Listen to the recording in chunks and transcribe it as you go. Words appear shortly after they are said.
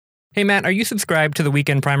Hey, Matt, are you subscribed to the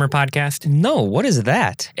Weekend Primer podcast? No, what is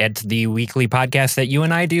that? It's the weekly podcast that you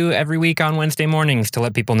and I do every week on Wednesday mornings to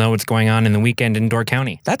let people know what's going on in the weekend in Door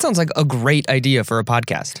County. That sounds like a great idea for a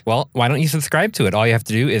podcast. Well, why don't you subscribe to it? All you have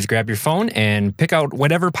to do is grab your phone and pick out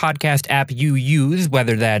whatever podcast app you use,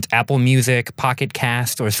 whether that's Apple Music, Pocket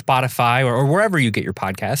Cast, or Spotify, or wherever you get your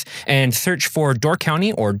podcasts, and search for Door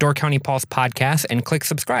County or Door County Pulse Podcast and click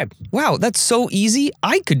subscribe. Wow, that's so easy.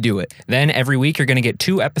 I could do it. Then every week you're going to get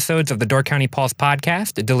 2 episodes of the Door County Pulse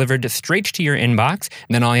podcast delivered straight to your inbox.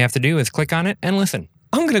 And then all you have to do is click on it and listen.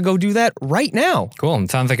 I'm going to go do that right now. Cool.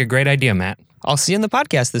 It sounds like a great idea, Matt. I'll see you in the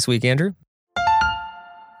podcast this week, Andrew.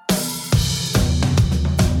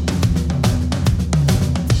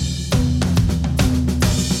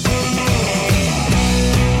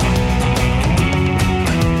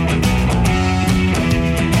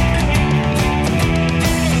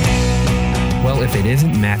 Well, if it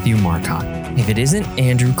isn't Matthew Marcotte, If it isn't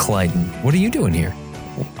Andrew Clyden, what are you doing here?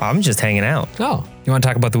 I'm just hanging out. Oh, you want to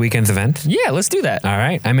talk about the weekend's event? Yeah, let's do that. All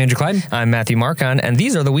right. I'm Andrew Clyden. I'm Matthew Marcon, and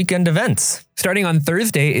these are the weekend events. Starting on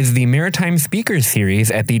Thursday is the Maritime Speakers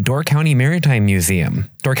Series at the Door County Maritime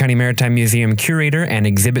Museum. Door County Maritime Museum curator and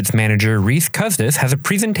exhibits manager Reese Custis has a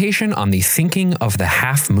presentation on the sinking of the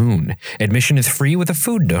Half Moon. Admission is free with a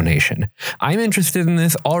food donation. I'm interested in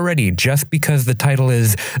this already just because the title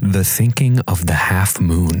is The Sinking of the Half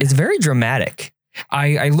Moon. It's very dramatic.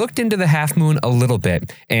 I looked into the Half Moon a little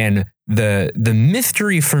bit, and the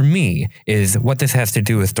mystery for me is what this has to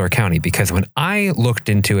do with Door County, because when I looked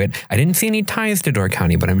into it, I didn't see any ties to Door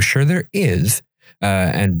County, but I'm sure there is,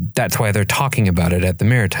 and that's why they're talking about it at the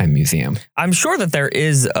Maritime Museum. I'm sure that there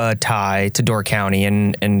is a tie to Door County,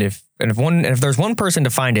 and if there's one person to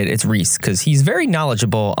find it, it's Reese, because he's very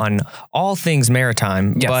knowledgeable on all things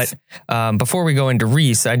maritime. Yes. But before we go into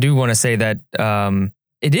Reese, I do want to say that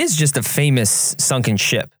it is just a famous sunken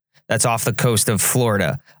ship that's off the coast of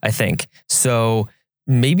Florida, I think. So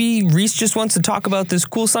maybe Reese just wants to talk about this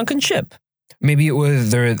cool sunken ship. Maybe it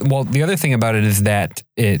was there. Well, the other thing about it is that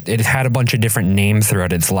it had a bunch of different names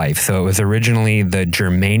throughout its life. So it was originally the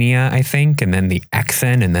Germania, I think, and then the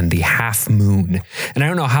Exen, and then the Half Moon. And I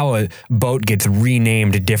don't know how a boat gets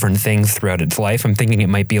renamed different things throughout its life. I'm thinking it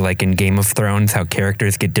might be like in Game of Thrones, how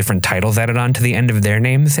characters get different titles added on to the end of their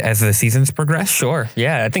names as the seasons progress. Sure.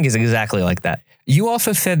 Yeah, I think it's exactly like that. You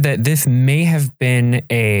also said that this may have been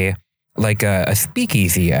a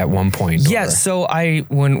speakeasy at one point. Yeah. So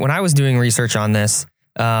when I was doing research on this,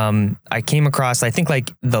 I came across, I think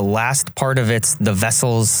like the last part of the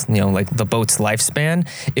vessels, like the boat's lifespan,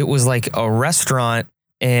 it was like a restaurant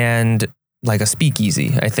and like a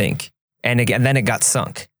speakeasy, I think. And again, then it got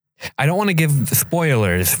sunk. I don't want to give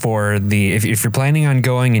spoilers for if you're planning on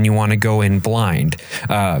going and you want to go in blind,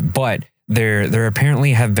 but there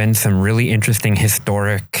apparently have been some really interesting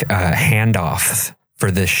historic handoffs for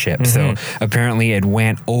this ship. Mm-hmm. So apparently it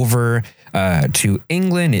went over to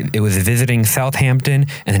England. It was visiting Southampton,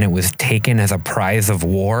 and then it was taken as a prize of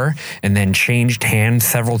war and then changed hands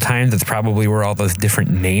several times. That's probably where all those different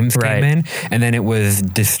names came in. And then it was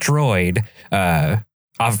destroyed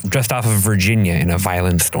just off of Virginia in a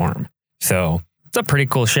violent storm. So it's a pretty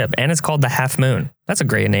cool ship, and it's called the Half Moon. That's a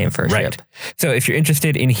great name for a ship. So if you're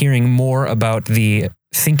interested in hearing more about the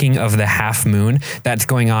sinking of the Half Moon, that's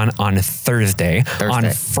going on Thursday. On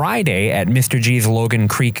Friday at Mr. G's Logan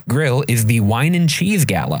Creek Grill is the Wine and Cheese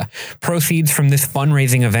Gala. Proceeds from this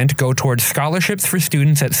fundraising event go towards scholarships for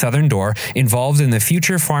students at Southern Door involved in the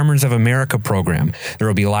Future Farmers of America program. There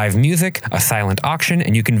will be live music, a silent auction,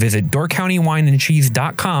 and you can visit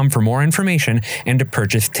doorcountywineandcheese.com for more information and to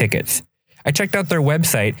purchase tickets. I checked out their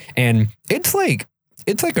website, and it's like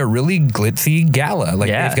a really glitzy gala.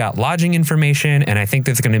 They've got lodging information, and I think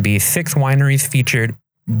there's going to be 6 wineries featured,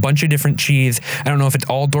 bunch of different cheese. I don't know if it's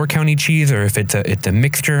all Door County cheese or if it's a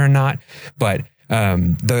mixture or not, but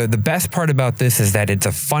the best part about this is that it's a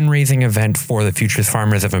fundraising event for the Future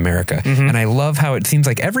Farmers of America. Mm-hmm. And I love how it seems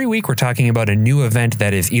like every week we're talking about a new event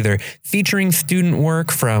that is either featuring student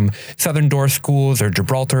work from Southern Door schools or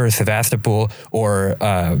Gibraltar or Sevastopol, or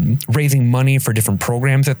raising money for different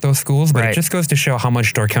programs at those schools. But it just goes to show how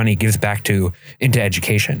much Door County gives back into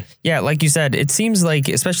education. Yeah, like you said, it seems like,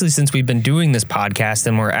 especially since we've been doing this podcast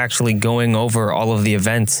and we're actually going over all of the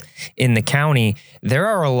events in the county, there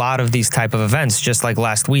are a lot of these type of events, just like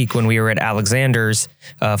last week when we were at Alexander's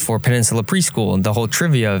for Peninsula Preschool and the whole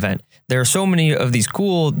trivia event. There are so many of these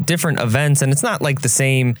cool different events, and it's not like the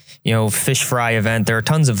same, fish fry event. There are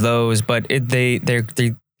tons of those, but they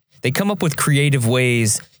come up with creative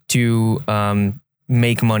ways to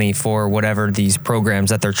make money for whatever these programs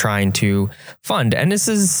that they're trying to fund. And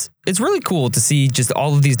it's really cool to see just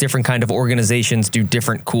all of these different kind of organizations do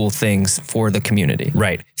different cool things for the community.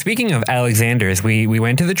 Right. Speaking of Alexander's, we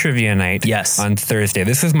went to the trivia night on Thursday.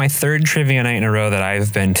 This is my third trivia night in a row that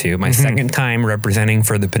I've been to, my second time representing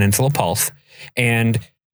for the Peninsula Pulse. And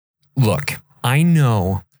look, I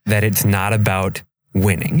know that it's not about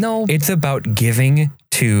winning. No. It's about giving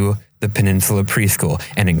to the Peninsula Preschool,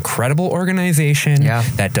 an incredible organization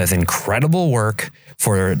that does incredible work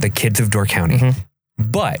for the kids of Door County.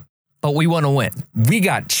 But we want to win. We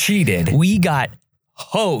got cheated. We got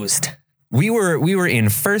hosed. We were in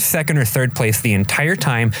first, second, or third place the entire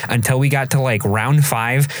time until we got to like round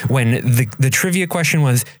 5 when the trivia question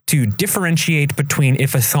was to differentiate between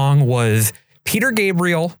if a song was Peter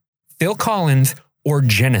Gabriel, Phil Collins, or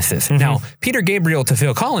Genesis. Now, Peter Gabriel to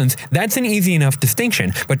Phil Collins, that's an easy enough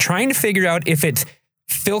distinction. But trying to figure out if it's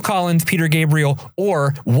Phil Collins, Peter Gabriel,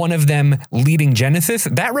 or one of them leading Genesis,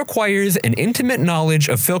 that requires an intimate knowledge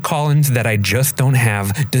of Phil Collins that I just don't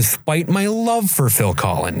have, despite my love for Phil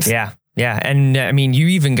Collins. Yeah. And I mean, you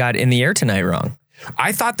even got In the Air Tonight wrong.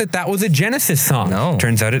 I thought that was a Genesis song. No.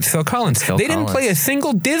 Turns out it's Phil Collins. They didn't play a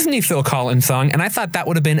single Disney Phil Collins song, and I thought that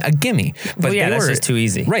would have been a gimme. But that's just too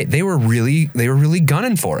easy. Right. They were really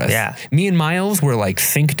gunning for us. Yeah. Me and Miles were like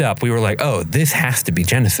synced up. We were like, oh, this has to be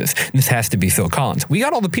Genesis. This has to be Phil Collins. We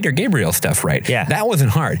got all the Peter Gabriel stuff right. Yeah. That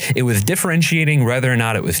wasn't hard. It was differentiating whether or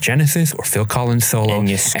not it was Genesis or Phil Collins solo. And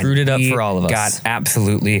you screwed it up for all of us. Got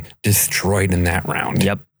absolutely destroyed in that round.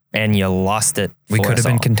 Yep. And you lost it. We could have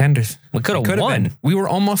been contenders. We could have won. We were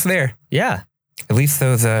almost there. Yeah. At least it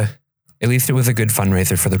was a good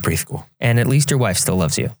fundraiser for the preschool. And at least your wife still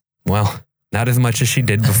loves you. Well, not as much as she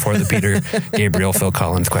did before the Peter Gabriel, Phil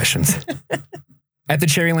Collins questions. At the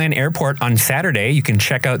Cherryland Airport on Saturday, you can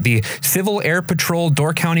check out the Civil Air Patrol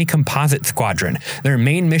Door County Composite Squadron. Their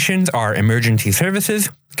main missions are emergency services,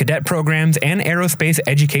 cadet programs, and aerospace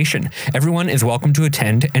education. Everyone is welcome to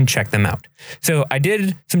attend and check them out. So I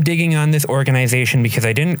did some digging on this organization because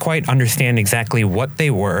I didn't quite understand exactly what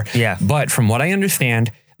they were. Yeah. But from what I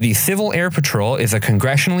understand, the Civil Air Patrol is a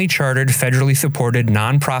congressionally chartered, federally supported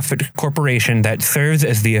nonprofit corporation that serves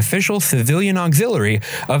as the official civilian auxiliary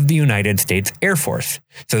of the United States Air Force.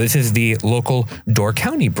 So this is the local Door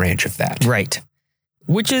County branch of that. Right.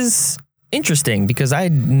 Which is interesting because I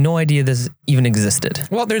had no idea this even existed.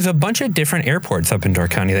 Well, there's a bunch of different airports up in Door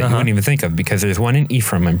County that you wouldn't even think of because there's one in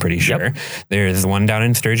Ephraim, I'm pretty sure. Yep. There's one down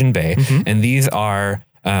in Sturgeon Bay. And these are...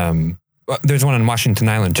 there's one on Washington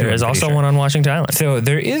Island, too. There is also one on Washington Island. So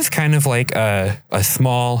there is kind of like a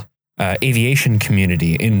small aviation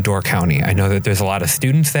community in Door County. I know that there's a lot of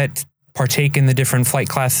students that partake in the different flight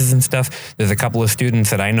classes and stuff. There's a couple of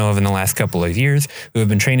students that I know of in the last couple of years who have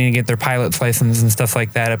been training to get their pilot's license and stuff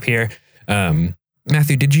like that up here.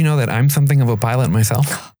 Matthew, did you know that I'm something of a pilot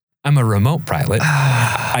myself? I'm a remote pilot.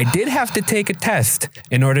 I did have to take a test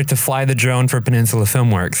in order to fly the drone for Peninsula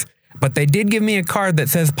Filmworks. But they did give me a card that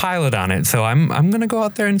says pilot on it. So I'm going to go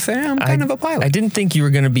out there and say I'm kind of a pilot. I didn't think you were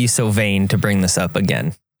going to be so vain to bring this up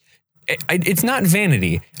again. It's not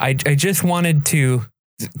vanity. I just wanted to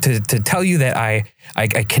tell you that I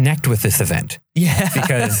connect with this event. Yeah.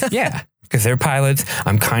 Because they're pilots.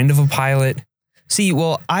 I'm kind of a pilot. See,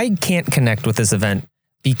 well, I can't connect with this event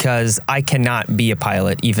because I cannot be a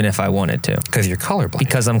pilot even if I wanted to. Because you're colorblind.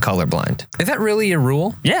 Because I'm colorblind. Is that really a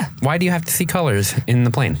rule? Yeah. Why do you have to see colors in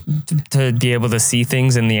the plane? To be able to see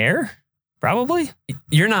things in the air? Probably.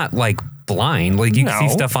 You're not like blind. Like you can see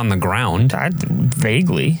stuff on the ground.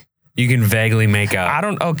 Vaguely. You can vaguely make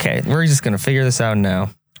out. Okay, we're just going to figure this out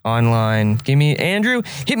now. Online. Andrew,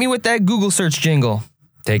 hit me with that Google search jingle.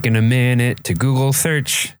 Taking a minute to Google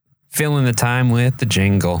search. Filling the time with the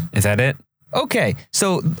jingle. Is that it? Okay,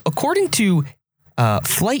 so according to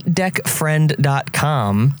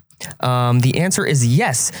flightdeckfriend.com, the answer is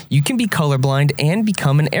yes, you can be colorblind and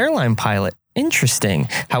become an airline pilot. Interesting.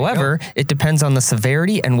 However, it depends on the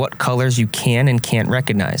severity and what colors you can and can't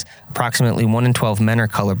recognize. Approximately 1 in 12 men are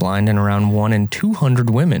colorblind and around 1 in 200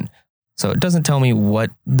 women. So it doesn't tell me what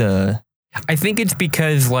the... I think it's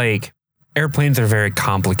because like airplanes are very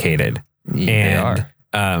complicated. Yeah,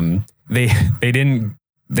 and they didn't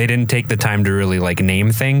take the time to really like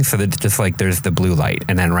name things, so that it's just like there's the blue light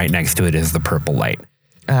and then right next to it is the purple light.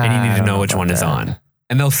 And you need to know which one is on.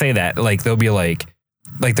 And they'll say that, like they'll be like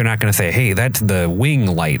they're not going to say, "Hey, that's the wing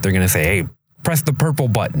light." They're going to say, "Hey, press the purple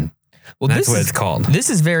button." Well, that's what it's called. This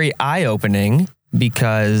is very eye-opening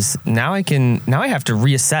because now I have to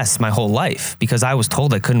reassess my whole life because I was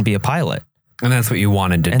told I couldn't be a pilot. And that's what you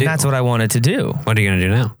wanted to do. And that's what I wanted to do. What are you going to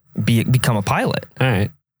do now? Become a pilot. All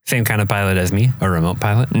right. Same kind of pilot as me, a remote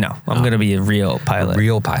pilot? No, I'm going to be a real pilot. A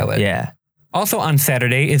real pilot. Yeah. Also on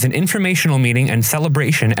Saturday is an informational meeting and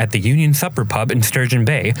celebration at the Union Supper Pub in Sturgeon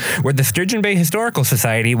Bay, where the Sturgeon Bay Historical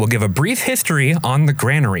Society will give a brief history on the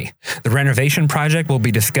granary. The renovation project will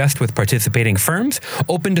be discussed with participating firms.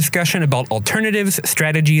 Open discussion about alternatives,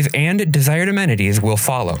 strategies, and desired amenities will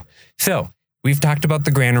follow. So, we've talked about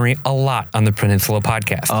the granary a lot on the Peninsula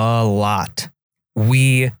podcast. A lot.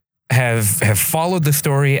 We have followed the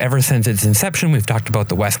story ever since its inception. We've talked about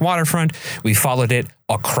the West Waterfront. We followed it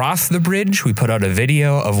across the bridge. We put out a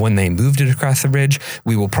video of when they moved it across the bridge.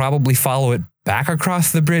 We will probably follow it back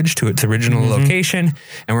across the bridge to its original location.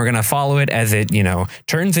 And we're going to follow it as it,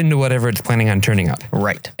 turns into whatever it's planning on turning up.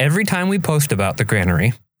 Right. Every time we post about the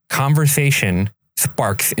granary, conversation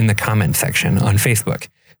sparks in the comment section on Facebook.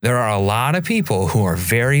 There are a lot of people who are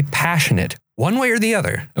very passionate, one way or the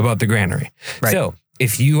other, about the granary. Right. So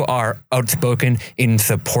if you are outspoken in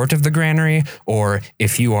support of the granary, or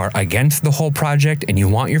if you are against the whole project and you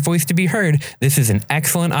want your voice to be heard, this is an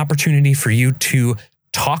excellent opportunity for you to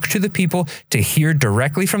talk to the people, to hear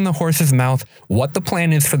directly from the horse's mouth what the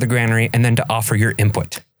plan is for the granary, and then to offer your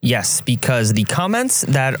input. Yes, because the comments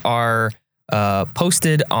that are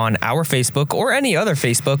posted on our Facebook or any other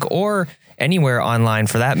Facebook or anywhere online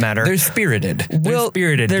for that matter. They're spirited.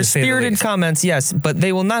 They're spirited comments, yes, but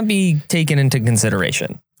they will not be taken into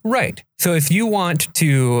consideration. Right. So if you want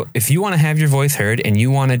to have your voice heard and you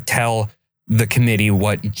want to tell the committee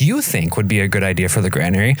what you think would be a good idea for the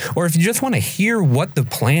granary, or if you just want to hear what the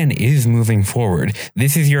plan is moving forward,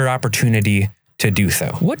 this is your opportunity to do so.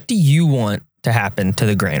 What do you want to happen to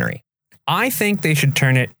the granary? I think they should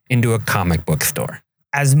turn it into a comic book store.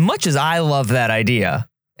 As much as I love that idea,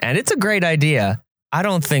 and it's a great idea, I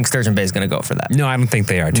don't think Sturgeon Bay is going to go for that. No, I don't think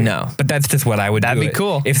they are too. No. But that's just what I would do. That'd be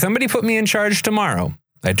cool. If somebody put me in charge tomorrow,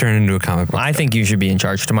 I'd turn it into a comic book store. I think you should be in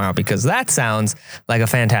charge tomorrow because that sounds like a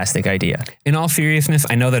fantastic idea. In all seriousness,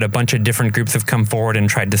 I know that a bunch of different groups have come forward and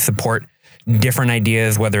tried to support different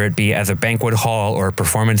ideas, whether it be as a banquet hall or a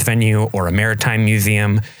performance venue or a maritime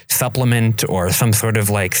museum supplement or some sort of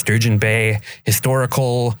like Sturgeon Bay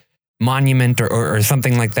historical monument or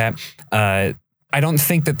something like that. I don't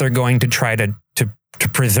think that they're going to try to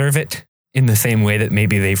preserve it in the same way that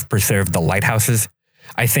maybe they've preserved the lighthouses.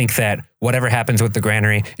 I think that whatever happens with the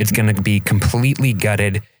granary, it's going to be completely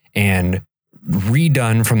gutted and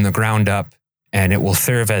redone from the ground up, and it will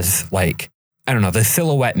serve as like, I don't know, the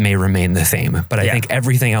silhouette may remain the same, but I think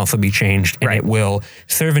everything else will be changed and it will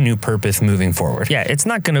serve a new purpose moving forward. Yeah, it's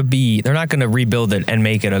not going to be, they're not going to rebuild it and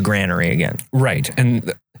make it a granary again. Right.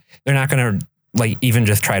 And they're not going to like even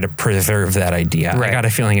just try to preserve that idea. Right. I got a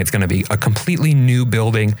feeling it's going to be a completely new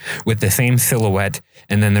building with the same silhouette.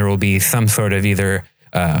 And then there will be some sort of either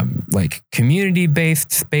like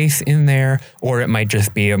community-based space in there, or it might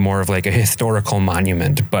just be a more of like a historical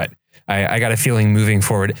monument. But I got a feeling moving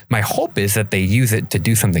forward, my hope is that they use it to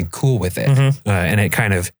do something cool with it. And it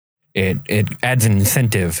kind of, it adds an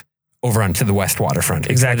incentive over onto the West Waterfront.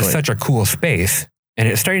 Exactly. It's such a cool space. And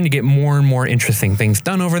it's starting to get more and more interesting things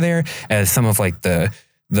done over there as some of like the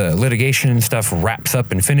litigation and stuff wraps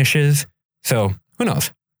up and finishes. So who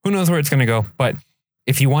knows? Who knows where it's going to go? But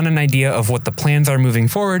if you want an idea of what the plans are moving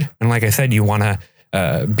forward, and like I said, you want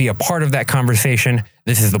to be a part of that conversation,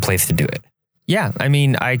 this is the place to do it. Yeah, I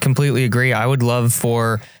mean, I completely agree. I would love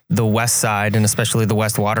for the West Side and especially the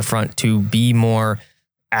West Waterfront to be more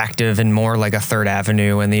active and more like a Third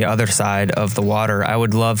Avenue and the other side of the water. I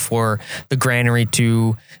would love for the granary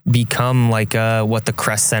to become like what the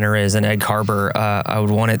Crest Center is in Egg Harbor. I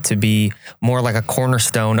would want it to be more like a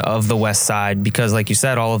cornerstone of the West Side because, like you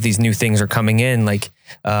said, all of these new things are coming in, like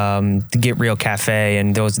the Get Real Cafe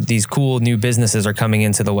and these cool new businesses are coming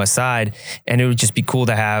into the West Side, and it would just be cool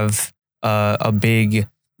to have a big,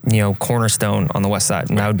 cornerstone on the West Side,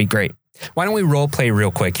 and that would be great. Why don't we role play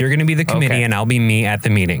real quick? You're going to be the committee and I'll be me at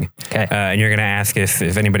the meeting. Okay. And you're going to ask if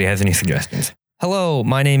anybody has any suggestions. Hello,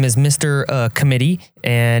 my name is Mr. Committee.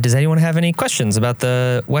 And does anyone have any questions about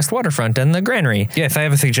the West Waterfront and the granary? Yes, I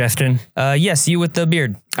have a suggestion. Yes, you with the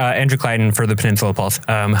beard. Andrew Clyden for the Peninsula Pulse.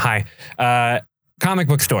 Hi. Comic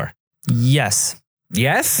book store. Yes.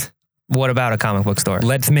 Yes? What about a comic book store?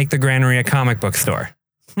 Let's make the granary a comic book store.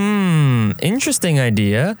 Interesting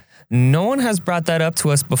idea. No one has brought that up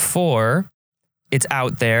to us before. It's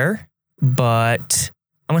out there, but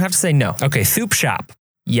I'm going to have to say no. Okay, soup shop.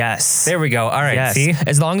 Yes. There we go. All right, yes. See?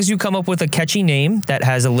 As long as you come up with a catchy name that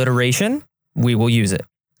has alliteration, we will use it.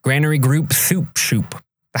 Granary Group Soup Shoop.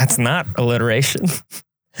 That's not alliteration.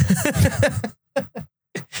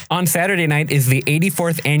 On Saturday night is the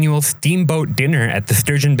 84th annual Steamboat Dinner at the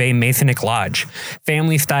Sturgeon Bay Masonic Lodge.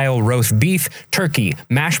 Family-style roast beef, turkey,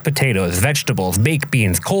 mashed potatoes, vegetables, baked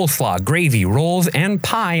beans, coleslaw, gravy, rolls, and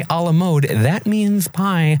pie a la mode. That means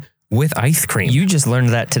pie with ice cream. You just learned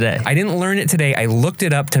that today. I didn't learn it today. I looked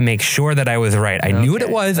it up to make sure that I was right. I knew what it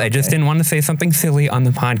was. I just didn't want to say something silly on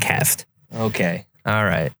the podcast. Okay. All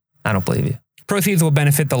right. I don't believe you. Proceeds will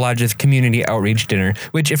benefit the lodge's community outreach dinner,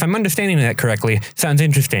 which, if I'm understanding that correctly, sounds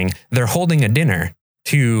interesting. They're holding a dinner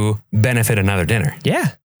to benefit another dinner.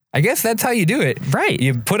 Yeah. I guess that's how you do it. Right.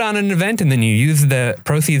 You put on an event and then you use the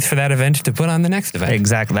proceeds for that event to put on the next event.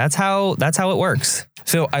 Exactly. That's how it works.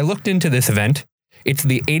 So I looked into this event. It's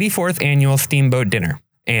the 84th annual Steamboat Dinner.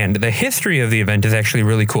 And the history of the event is actually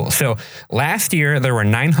really cool. So last year, there were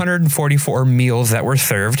 944 meals that were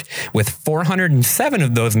served, with 407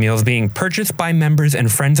 of those meals being purchased by members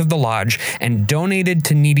and friends of the lodge and donated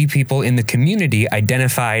to needy people in the community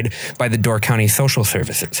identified by the Door County Social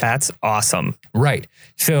Services. That's awesome. Right.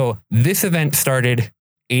 So this event started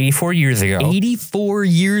 84 years ago. 84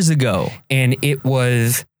 years ago. And it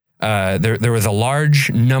was... There was a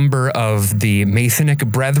large number of the Masonic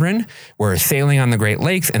brethren were sailing on the Great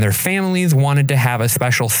Lakes, and their families wanted to have a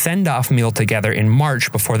special send-off meal together in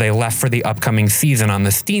March before they left for the upcoming season on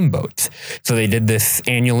the steamboats. So they did this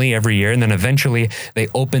annually every year, and then eventually they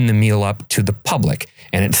opened the meal up to the public,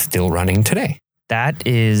 and it's still running today. That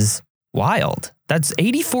is wild. That's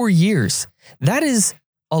 84 years. That is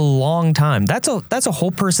a long time. That's a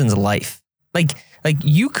whole person's life. Like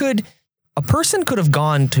you could... A person could have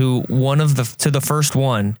gone to the first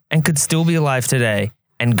one and could still be alive today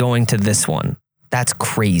and going to this one. That's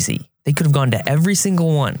crazy. They could have gone to every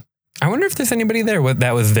single one. I wonder if there's anybody there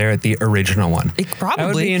that was there at the original one. It probably.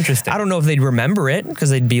 That would be interesting. I don't know if they'd remember it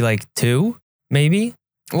because they'd be like 2, maybe.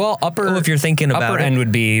 Well, if you're thinking about upper end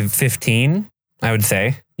would be 15, I would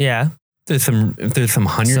say. Yeah. There's some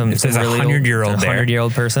 100-year-old there.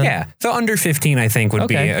 100-year-old person. Yeah. So under 15, I think would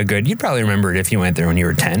be a good. You'd probably remember it if you went there when you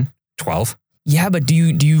were 10. 12. Yeah, but do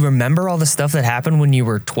you remember all the stuff that happened when you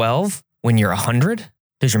were 12? When you're 100?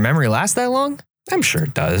 Does your memory last that long? I'm sure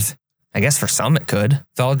it does. I guess for some it could.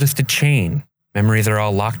 It's all just a chain. Memories are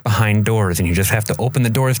all locked behind doors, and you just have to open the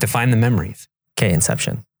doors to find the memories. Okay,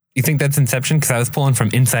 Inception. You think that's Inception? Because I was pulling from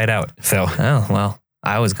Inside Out. So. Oh, well,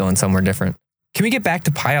 I was going somewhere different. Can we get back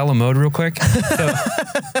to pie a la mode real quick? So,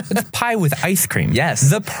 it's pie with ice cream. Yes.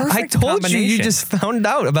 The perfect combination. You just found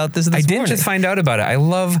out about this morning. I did just find out about it. I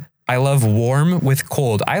love warm with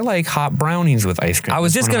cold. I like hot brownies with ice cream. I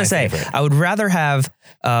was just going to say, I would rather have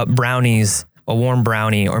brownies, a warm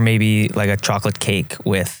brownie, or maybe like a chocolate cake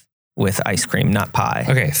with ice cream, not pie.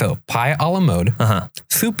 Okay, so pie a la mode.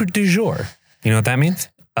 Soup du jour. You know what that means?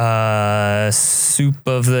 Soup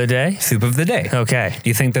of the day? Soup of the day. Okay. Do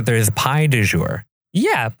you think that there's pie du jour?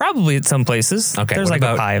 Yeah, probably at some places. Okay. There's like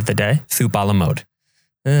a pie of the day. Soup a la mode.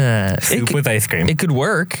 Soup with ice cream. It could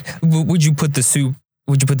work. Would you put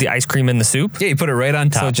the ice cream in the soup? Yeah, you put it right on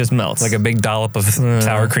top. So it just melts. Like a big dollop of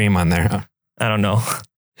sour cream on there. I don't know.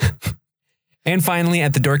 And finally,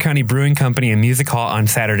 at the Door County Brewing Company and Music Hall on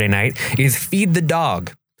Saturday night is Feed the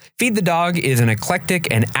Dog. Feed the Dog is an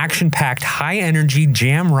eclectic and action-packed high-energy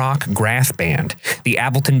jam rock grass band. The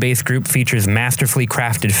Appleton-based group features masterfully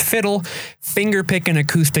crafted fiddle, finger-picking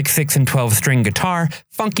acoustic 6 and 12-string guitar,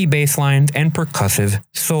 funky bass lines, and percussive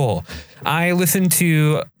soul. I listened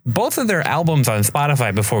to both of their albums on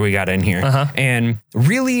Spotify before we got in here, and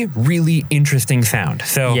really, really interesting sound.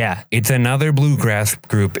 So it's another bluegrass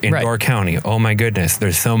group in Door County. Oh my goodness,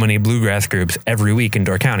 there's so many bluegrass groups every week in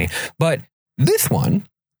Door County. But this one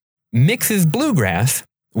mixes bluegrass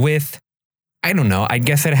with, I don't know, I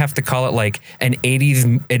guess I'd have to call it like an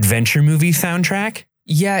 80s adventure movie soundtrack.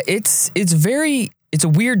 Yeah, it's a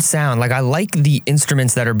weird sound. Like, I like the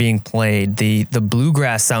instruments that are being played. The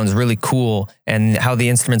bluegrass sounds really cool, and how the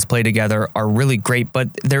instruments play together are really great. But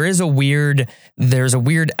there's a weird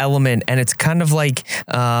element, and it's kind of like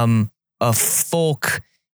a folk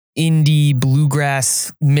indie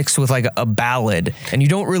bluegrass mixed with like a ballad, and you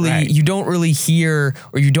don't really hear,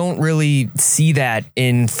 or you don't really see that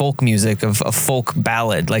in folk music of a folk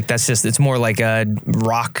ballad. Like, it's more like a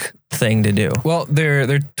rock thing to do. Well, their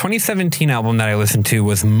 2017 album that I listened to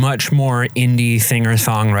was much more indie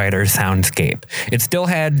singer-songwriter soundscape. It still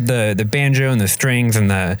had the banjo and the strings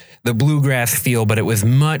and the bluegrass feel, but it was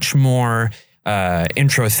much more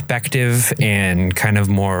introspective and kind of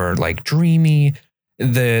more like dreamy.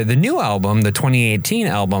 The new album, the 2018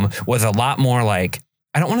 album, was a lot more like,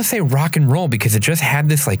 I don't want to say rock and roll, because it just had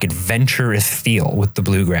this like adventurous feel with the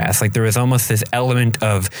bluegrass. Like, there was almost this element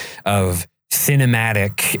of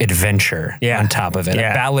cinematic adventure on top of it. A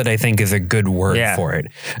ballad, I think, is a good word for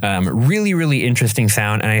it. Really, really interesting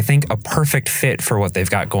sound, and I think a perfect fit for what they've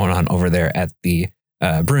got going on over there at the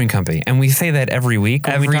brewing company. And we say that every week.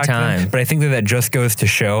 Every time. But I think that just goes to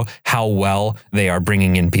show how well they are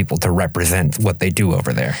bringing in people to represent what they do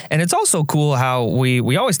over there. And it's also cool how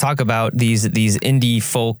we always talk about these indie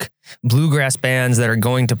folk bluegrass bands that are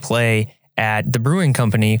going to play at the brewing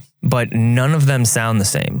company, but none of them sound the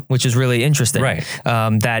same, which is really interesting. Right.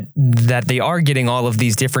 That they are getting all of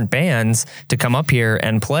these different bands to come up here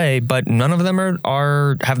and play, but none of them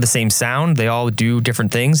have the same sound. They all do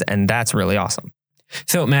different things, and that's really awesome.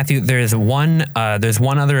 So, Matthew, there's one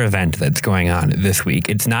other event that's going on this week.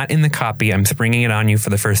 It's not in the copy. I'm springing it on you for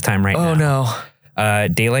the first time now. Oh, no.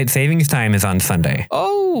 Daylight savings time is on Sunday.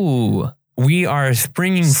 Oh. We are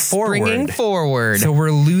springing forward. So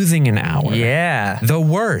we're losing an hour. Yeah. The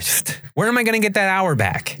worst. Where am I going to get that hour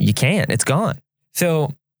back? You can't. It's gone.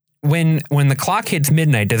 So when the clock hits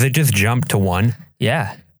midnight, does it just jump to 1?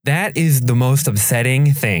 Yeah. That is the most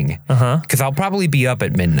upsetting thing. Because I'll probably be up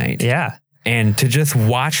at midnight. Yeah. And to just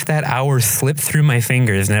watch that hour slip through my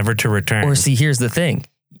fingers, never to return. Or see, here's the thing.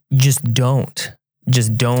 Just don't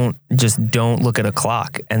look at a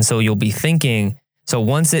clock. And so you'll be thinking, so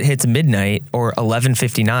once it hits midnight or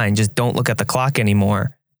 11:59, just don't look at the clock anymore.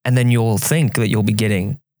 And then you'll think that you'll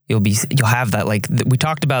have that. Like we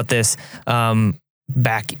talked about this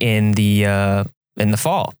back in the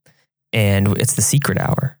fall, and it's the secret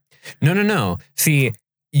hour. No. See,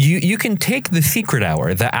 you can take the secret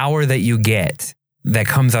hour, the hour that you get that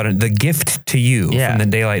comes out of the gift to you from the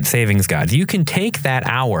daylight savings gods. You can take that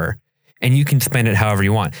hour and you can spend it however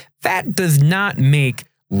you want. That does not make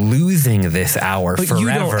losing this hour forever. You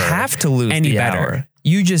don't have to lose any the better. Hour.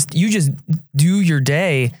 You just do your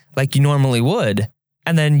day like you normally would,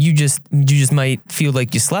 and then you just might feel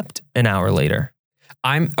like you slept an hour later. So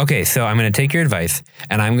I'm going to take your advice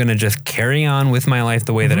and I'm going to just carry on with my life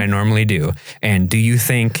the way that I normally do. And do you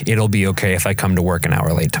think it'll be okay if I come to work an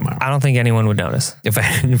hour late tomorrow? I don't think anyone would notice if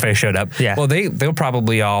I showed up. Yeah. Well, they'll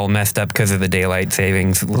probably all messed up because of the daylight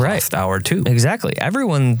savings last hour too. Exactly.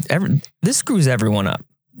 This screws everyone up.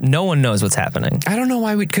 No one knows what's happening. I don't know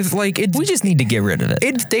why we just need to get rid of it.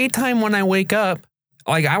 It's daytime when I wake up.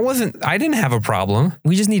 Like I didn't have a problem.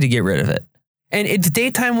 We just need to get rid of it. And it's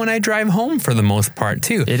daytime when I drive home for the most part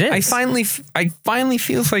too. It is. I finally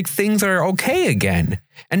feels like things are okay again.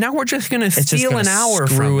 And now we're just going to steal an hour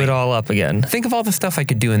from me. Screw it all up again. Think of all the stuff I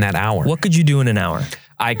could do in that hour. What could you do in an hour?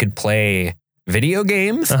 I could play video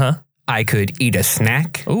games. I could eat a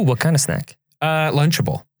snack. Ooh, what kind of snack?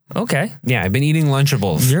 Lunchable. Okay. Yeah, I've been eating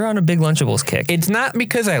Lunchables. You're on a big Lunchables kick. It's not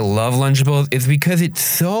because I love Lunchables. It's because it's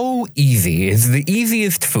so easy. It's the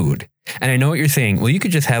easiest food. And I know what you're saying. Well, you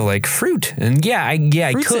could just have like fruit. And I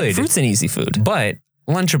could. Fruit's an easy food. But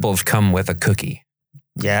Lunchables come with a cookie.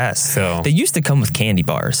 Yes. So they used to come with candy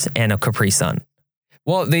bars and a Capri Sun.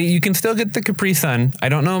 Well, you can still get the Capri Sun. I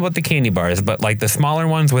don't know about the candy bars, but like the smaller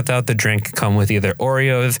ones without the drink come with either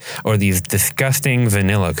Oreos or these disgusting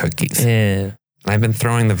vanilla cookies. Yeah. I've been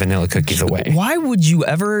throwing the vanilla cookies away. Why would you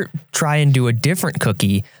ever try and do a different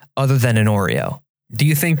cookie other than an Oreo? Do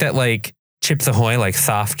you think that like Chips Ahoy, like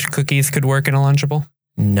soft cookies could work in a Lunchable?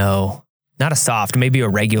 No, not a soft, maybe a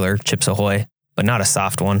regular Chips Ahoy, but not a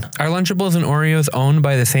soft one. Are Lunchables and Oreos owned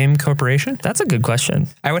by the same corporation? That's a good question.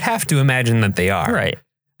 I would have to imagine that they are. Right.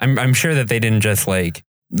 I'm sure that they didn't just like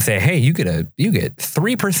say, hey, you get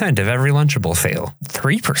 3% of every Lunchable sale.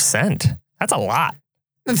 3%? That's a lot.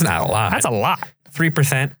 That's not a lot. That's a lot.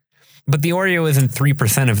 3%. But the Oreo isn't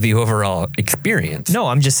 3% of the overall experience. No,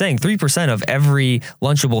 I'm just saying 3% of every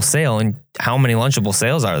Lunchable sale. And how many Lunchable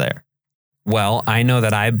sales are there? Well, I know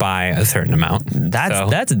that I buy a certain amount.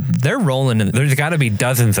 They're rolling in. There's got to be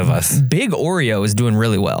dozens of us. Big Oreo is doing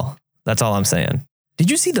really well. That's all I'm saying.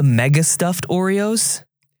 Did you see the mega stuffed Oreos?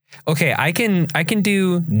 Okay, I can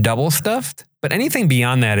do double stuffed, but anything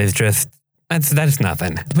beyond that is just that's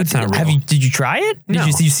nothing. It's not real. Did you try it? No.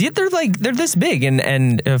 Did you see it? They're this big,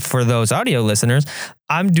 and for those audio listeners,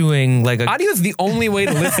 I'm doing like audio is the only way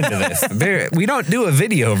to listen to this. We don't do a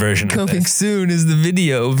video version. Coming soon is the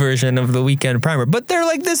video version of the Weekend Primer, but they're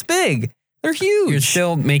like this big. They're huge. You're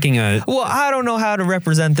still making a. Well, I don't know how to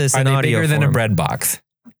represent this in audio. Are they bigger than form. a bread box?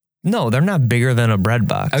 No, they're not bigger than a bread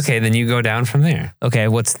box. Okay, then you go down from there. Okay,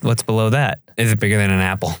 what's below that? Is it bigger than an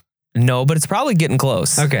apple? No, but it's probably getting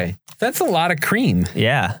close. Okay. That's a lot of cream.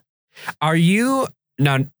 Yeah. Are you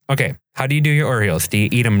now? Okay. How do you do your Oreos? Do you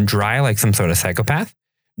eat them dry like some sort of psychopath?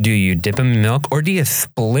 Do you dip them in milk or do you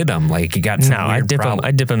split them like you got some weird problem? I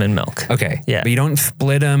dip them in milk. Okay. Yeah. But you don't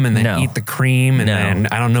split them and then eat the cream and then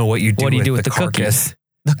I don't know what you do. What do you do with the cookies?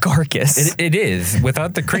 The carcass. It is.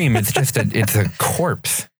 Without the cream, it's just it's a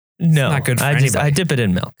corpse. No, it's not good for anybody. I dip it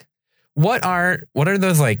in milk. What are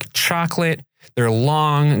those like chocolate? They're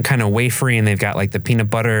long, kind of wafery, and they've got like the peanut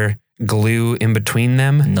butter glue in between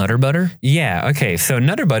them. Nutter butter? Yeah. Okay. So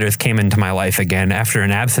Nutter Butters came into my life again after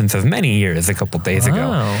an absence of many years a couple days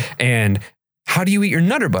ago. And how do you eat your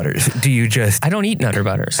Nutter Butters? Do you just... I don't eat Nutter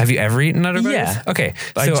Butters. Have you ever eaten Nutter Butters? Yeah. Okay.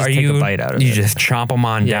 So I just take a bite out of you it. just chomp them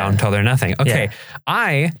on down until they're nothing. Okay. Yeah.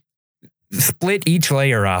 I split each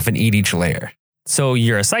layer off and eat each layer. So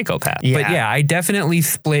you're a psychopath. But yeah, I definitely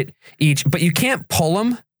split each, but you can't pull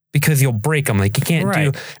them because you'll break them. Like you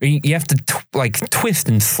can't you have to twist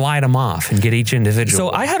and slide them off and get each individual.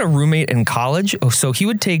 So I had a roommate in college. Oh, so he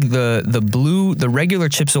would take the regular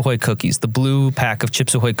Chips Ahoy cookies, the blue pack of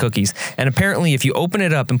Chips Ahoy cookies. And apparently if you open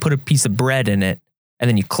it up and put a piece of bread in it and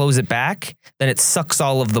then you close it back, then it sucks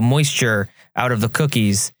all of the moisture out of the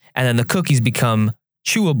cookies. And then the cookies become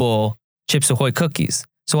chewable Chips Ahoy cookies.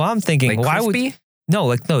 So I'm thinking, like why crispy?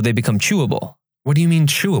 would they become chewable? What do you mean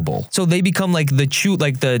chewable? So they become like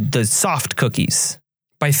the soft cookies.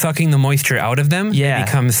 By sucking the moisture out of them, Yeah. it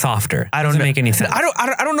becomes softer. I don't Doesn't know. make any sense.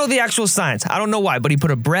 I don't know the actual science. I don't know why, but he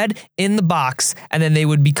put a bread in the box and then they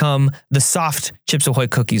would become the soft Chips Ahoy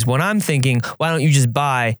cookies. When I'm thinking, why don't you just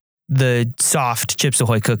buy the soft Chips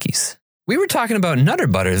Ahoy cookies? We were talking about Nutter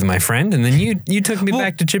Butters, my friend, and then you took me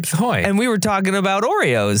back to Chips Ahoy. And we were talking about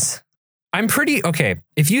Oreos. I'm pretty okay.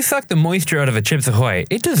 If you suck the moisture out of a Chips Ahoy,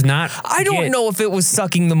 it does not. I don't know if it was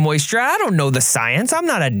sucking the moisture. I don't know the science. I'm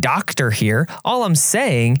not a doctor here. All I'm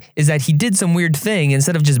saying is that he did some weird thing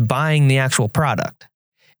instead of just buying the actual product.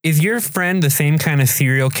 Is your friend the same kind of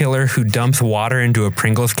serial killer who dumps water into a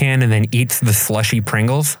Pringles can and then eats the slushy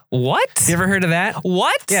Pringles? What? You ever heard of that?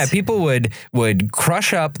 What? Yeah, people would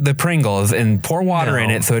crush up the Pringles and pour water in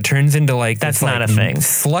it so it turns into like That's this, not like, a thing.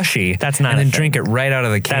 Slushy. That's not and a then thing. drink it right out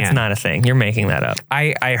of the can. That's not a thing. You're making that up.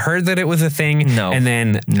 I heard that it was a thing. No. And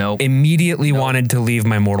then immediately wanted to leave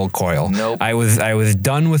my mortal coil. Nope. I was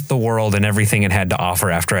done with the world and everything it had to offer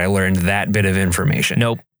after I learned that bit of information.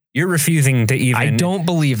 Nope. You're refusing to even... I don't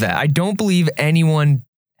believe that. I don't believe anyone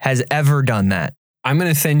has ever done that. I'm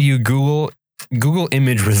going to send you Google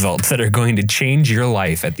image results that are going to change your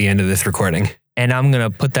life at the end of this recording. And I'm going to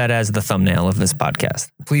put that as the thumbnail of this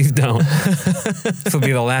podcast. Please don't. This will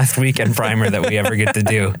be the last weekend primer that we ever get to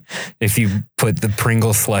do if you put the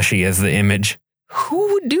Pringle slushy as the image.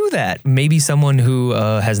 Who would do that? Maybe someone who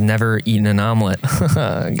has never eaten an omelet.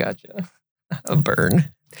 Gotcha. A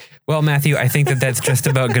burn. Well, Matthew, I think that's just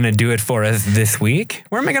about going to do it for us this week.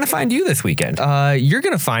 Where am I going to find you this weekend? You're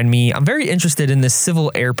going to find me. I'm very interested in this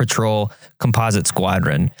Civil Air Patrol Composite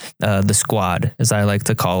Squadron, the squad, as I like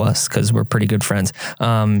to call us, because we're pretty good friends.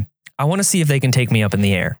 I want to see if they can take me up in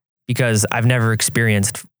the air because I've never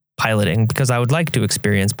experienced piloting, because I would like to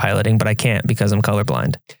experience piloting, but I can't because I'm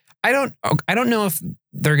colorblind. I don't know if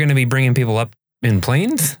they're going to be bringing people up in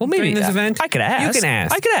planes. Well, maybe during this event. I could ask. You can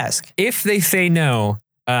ask. I could ask. If they say no,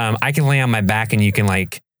 I can lay on my back and you can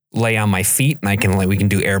like lay on my feet and we can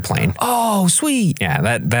do airplane. Oh, sweet.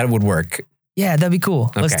 Yeah, that would work. Yeah, that'd be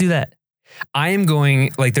cool. Let's do that. I am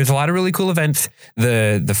going, there's a lot of really cool events.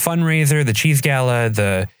 The fundraiser, the cheese gala,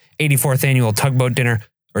 the 84th annual tugboat dinner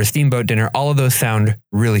or steamboat dinner, all of those sound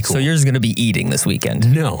really cool. So you're just going to be eating this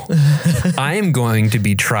weekend? No. I am going to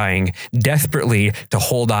be trying desperately to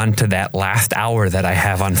hold on to that last hour that I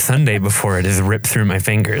have on Sunday before it is ripped through my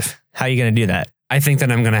fingers. How are you going to do that? I think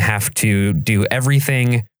that I'm going to have to do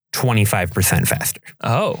everything 25% faster.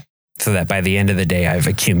 Oh. So that by the end of the day, I've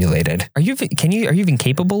accumulated. Are you even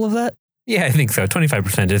capable of that? Yeah, I think so.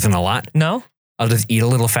 25% isn't a lot. No? I'll just eat a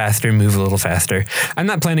little faster, move a little faster. I'm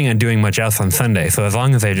not planning on doing much else on Sunday. So as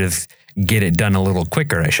long as I just get it done a little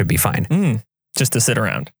quicker, I should be fine. Just to sit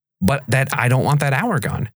around. But I don't want that hour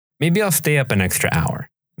gone. Maybe I'll stay up an extra hour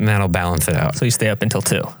and that'll balance it out. So you stay up until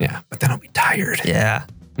 2. Yeah, but then I'll be tired. Yeah.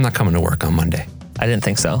 I'm not coming to work on Monday. I didn't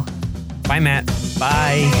think so. Bye, Matt.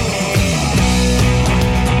 Bye.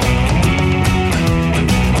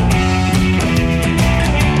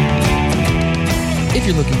 If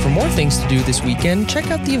you're looking for more things to do this weekend,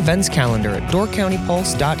 check out the events calendar at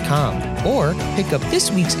DoorCountyPulse.com or pick up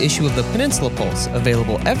this week's issue of the Peninsula Pulse,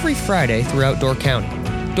 available every Friday throughout Door County.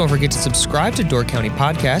 Don't forget to subscribe to Door County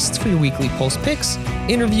Podcasts for your weekly Pulse picks,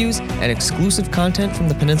 interviews, and exclusive content from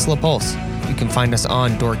the Peninsula Pulse. You can find us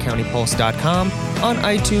on DoorCountyPulse.com, on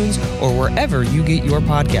iTunes, or wherever you get your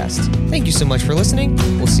podcasts. Thank you so much for listening.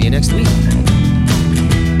 We'll see you next week.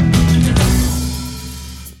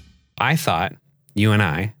 I thought you and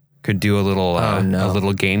I could do a little a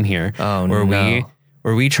little game here where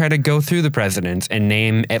where we try to go through the presidents and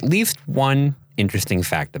name at least one interesting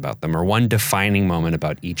fact about them or one defining moment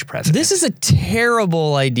about each president. This is a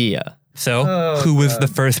terrible idea. So, who was the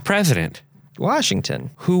first president?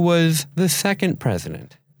 Washington. Who was the second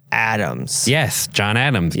president? Adams. Yes, John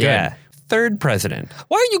Adams. Yeah. Good. Third president.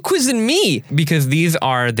 Why are you quizzing me? Because these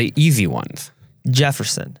are the easy ones.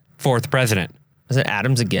 Jefferson. Fourth president. Is it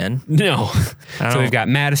Adams again? No. Oh. So we've got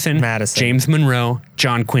Madison, James Monroe,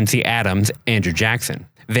 John Quincy Adams, Andrew Jackson,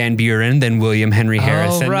 Van Buren, then William Henry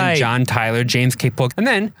Harrison, then John Tyler, James K. Polk, and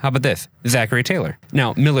then, how about this? Zachary Taylor.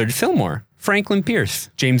 Now, Millard Fillmore, Franklin Pierce,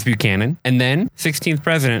 James Buchanan, and then 16th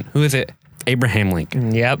president, who is it? Abraham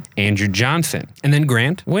Lincoln. Yep. Andrew Johnson. And then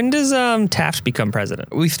Grant. When does Taft become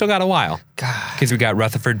president? We still got a while. Because we got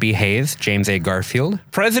Rutherford B. Hayes, James A. Garfield,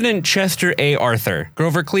 President Chester A. Arthur,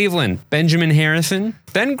 Grover Cleveland, Benjamin Harrison,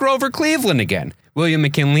 then Grover Cleveland again, William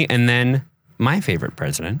McKinley, and then my favorite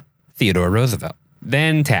president, Theodore Roosevelt.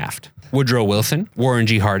 Then Taft, Woodrow Wilson, Warren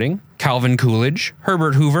G. Harding, Calvin Coolidge,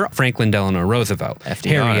 Herbert Hoover, Franklin Delano Roosevelt, FDR.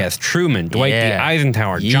 Harry S. Truman, Dwight D.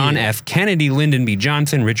 Eisenhower, John F. Kennedy, Lyndon B.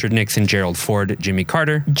 Johnson, Richard Nixon, Gerald Ford, Jimmy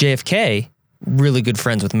Carter. JFK, really good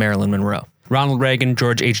friends with Marilyn Monroe. Ronald Reagan,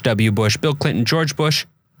 George H.W. Bush, Bill Clinton, George Bush.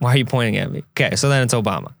 Why are you pointing at me? Okay, so then it's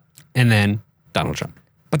Obama. And then Donald Trump.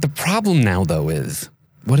 But the problem now, though, is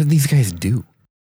what did these guys do?